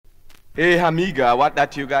Hey, amiga, what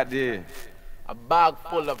that you got there? A bag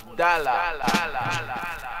full of dollar.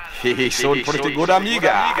 Hey, sound pretty good,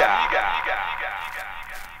 amiga.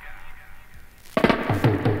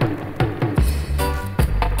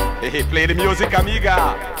 Hey, play the music,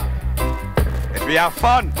 amiga. Let me have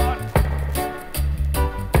fun.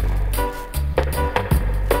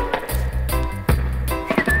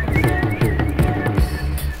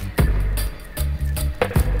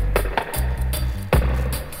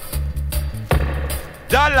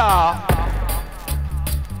 Dollar.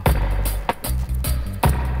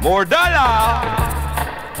 More dollar.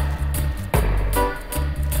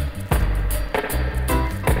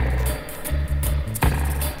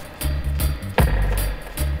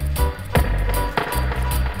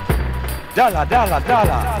 Dollar, dollar,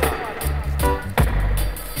 dollar.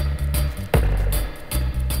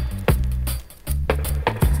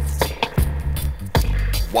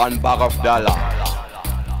 One bag of dollar.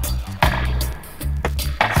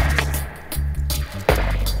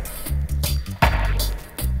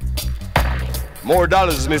 More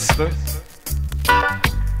dollars, mister.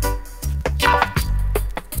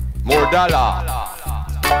 More dollar.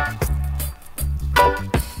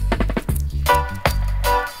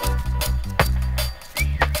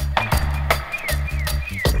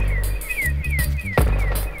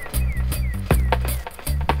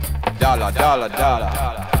 Dollar, dollar, dollar.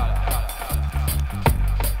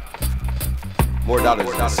 More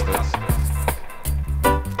dollars, mister.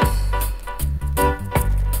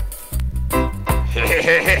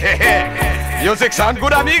 Music sound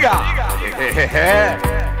good, amiga.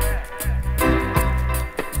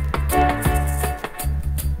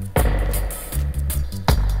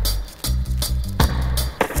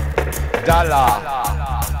 Dollar.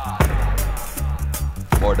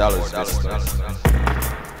 More dollars, mister.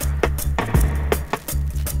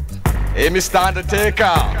 Hey, Mr.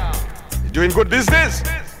 Undertaker, you doing good business?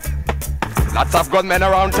 Lots of gunmen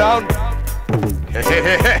around town.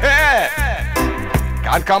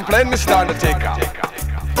 Can't complain, Mr. Undertaker.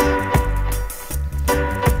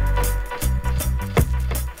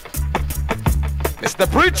 Mr.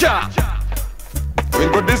 Preacher,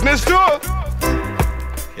 doing good business too.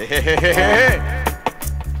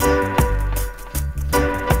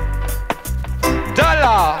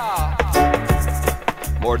 Dollar.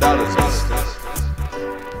 More dollars, mister.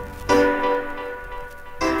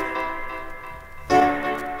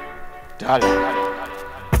 Dollar.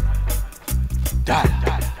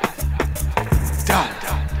 Dollar.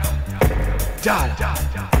 Dollar.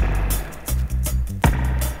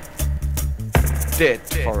 Dead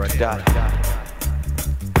for a dollar.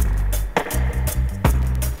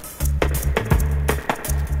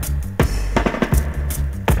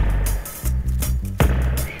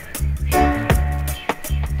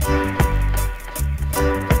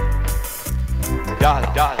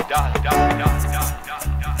 Dollar, dollar, dollar, dollar, dollar.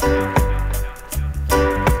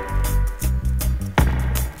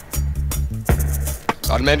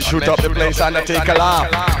 Gunmen shoot up the place and they take a laugh.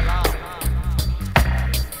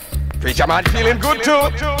 Preacher man feeling good too.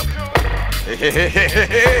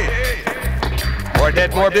 More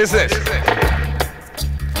dead, more business.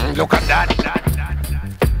 Look at that.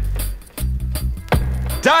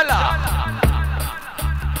 Dollar.